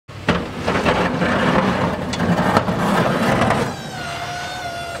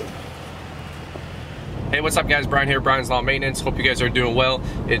Hey, what's up guys? Brian here, Brian's Lawn Maintenance. Hope you guys are doing well.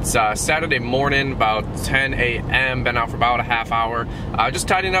 It's Saturday morning, about 10 a.m. Been out for about a half hour. Just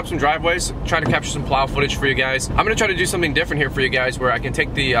tidying up some driveways, trying to capture some plow footage for you guys. I'm gonna try to do something different here for you guys where I can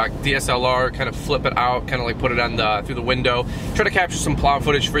take the DSLR, kind of flip it out, kind of like put it on through the window, try to capture some plow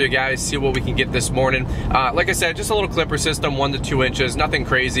footage for you guys, see what we can get this morning. Like I said, just a little clipper system, 1 to 2 inches, nothing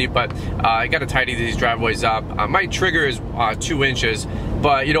crazy, but I gotta tidy these driveways up. My trigger is 2 inches,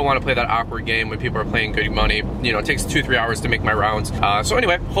 but you don't want to play that awkward game when people are playing good money. You know, it takes 2-3 hours to make my rounds. So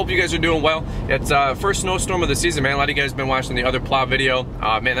anyway, hope you guys are doing well. It's first snowstorm of the season, man. A lot of you guys have been watching the other plow video.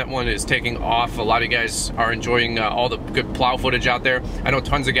 Man, that one is taking off. A lot of you guys are enjoying all the good plow footage out there. I know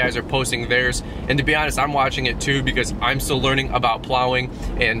tons of guys are posting theirs. And to be honest, I'm watching it too because I'm still learning about plowing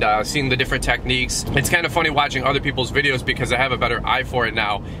and seeing the different techniques. It's kind of funny watching other people's videos because I have a better eye for it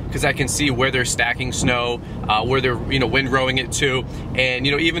now because I can see where they're stacking snow, where they're, you know, windrowing it to. And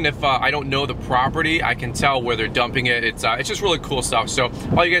you know, even if I don't know the property, I can tell where they're dumping it. It's just really cool stuff. So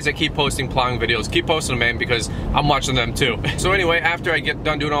all you guys that keep posting plowing videos, keep posting them, man, because I'm watching them too. So anyway, after I get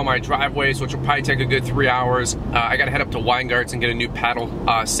done doing all my driveways, which will probably take a good 3 hours, I gotta head up to Weingart's and get a new paddle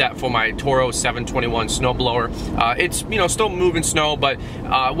set for my Toro 721 snowblower. It's, you know, still moving snow, but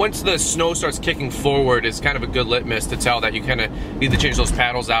once the snow starts kicking forward, it's kind of a good litmus to tell that you kind of need to change those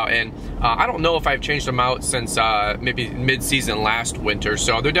paddles out. And I don't know if I've changed them out since maybe mid-season last winter,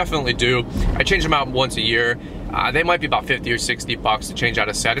 so they're definitely due. I change them out once a year. They might be about 50 or 60 bucks to change out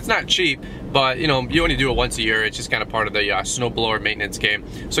a set. It's not cheap, but you know, you only do it once a year. It's just kind of part of the snowblower maintenance game.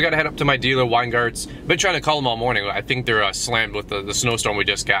 So I gotta head up to my dealer, Weingart's. Been trying to call them all morning. I think they're slammed with the snowstorm we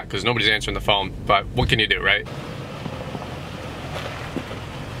just got because nobody's answering the phone, but what can you do, right?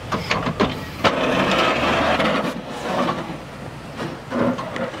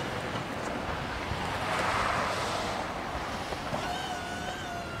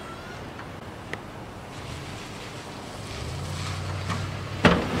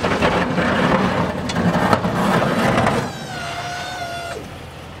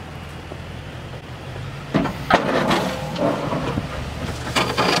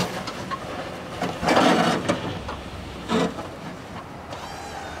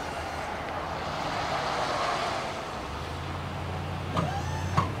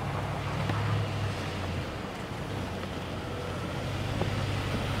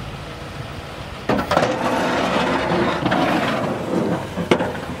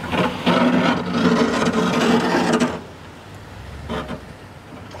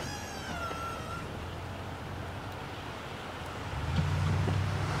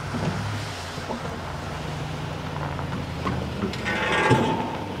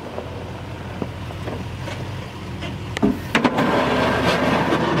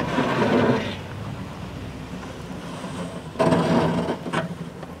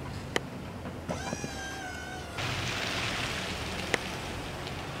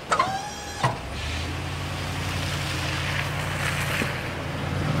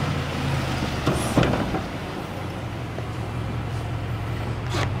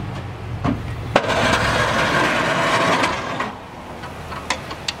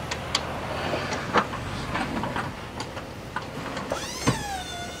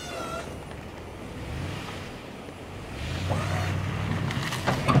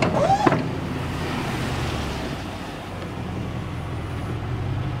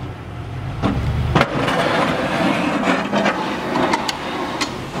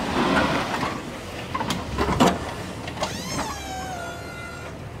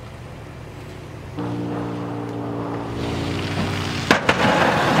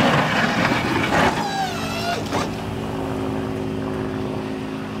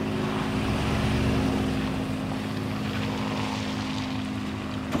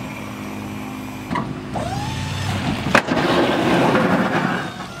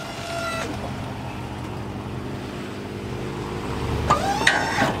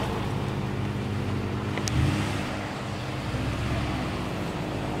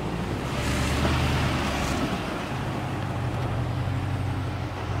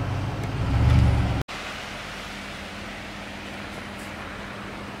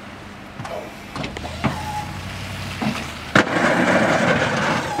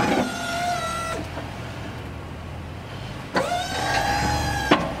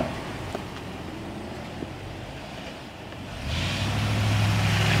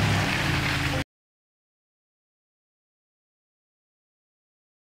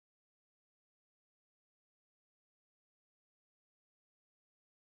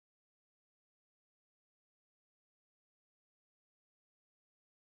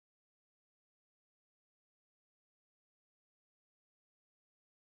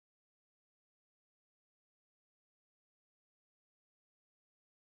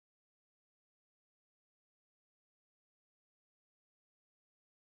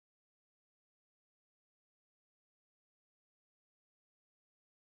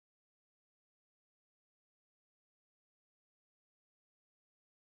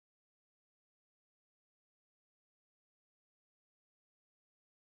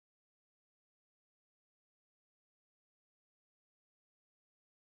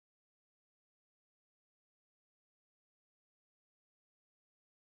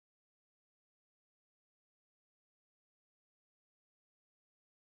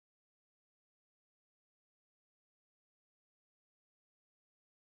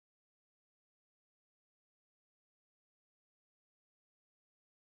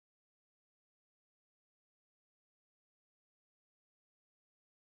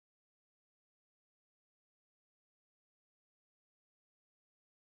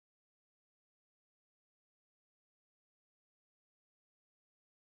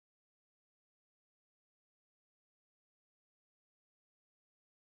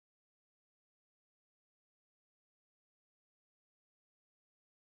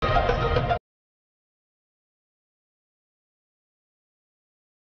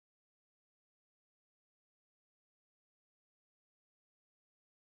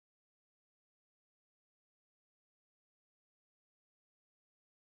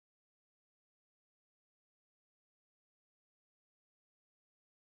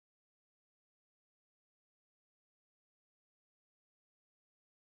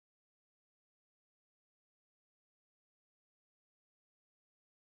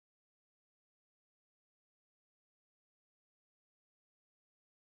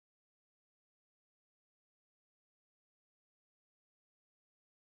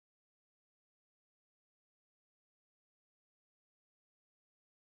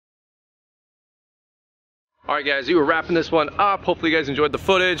 All right, guys, we were wrapping this one up. Hopefully you guys enjoyed the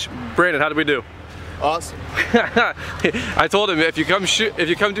footage. Brandon, how did we do? Awesome. I told him if you come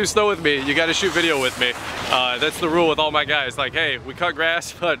do snow with me, you got to shoot video with me. That's the rule with all my guys. Like, hey, we cut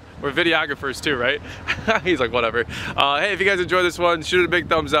grass, but we're videographers too, right? He's like, whatever. Hey, if you guys enjoyed this one, shoot it a big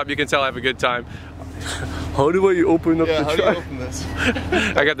thumbs up. You can tell I have a good time. How do I open up the how do you open this?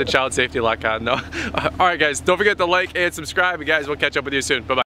 I got the child safety lock on. No. All right, guys, don't forget to like and subscribe. And guys, we'll catch up with you soon. Bye bye.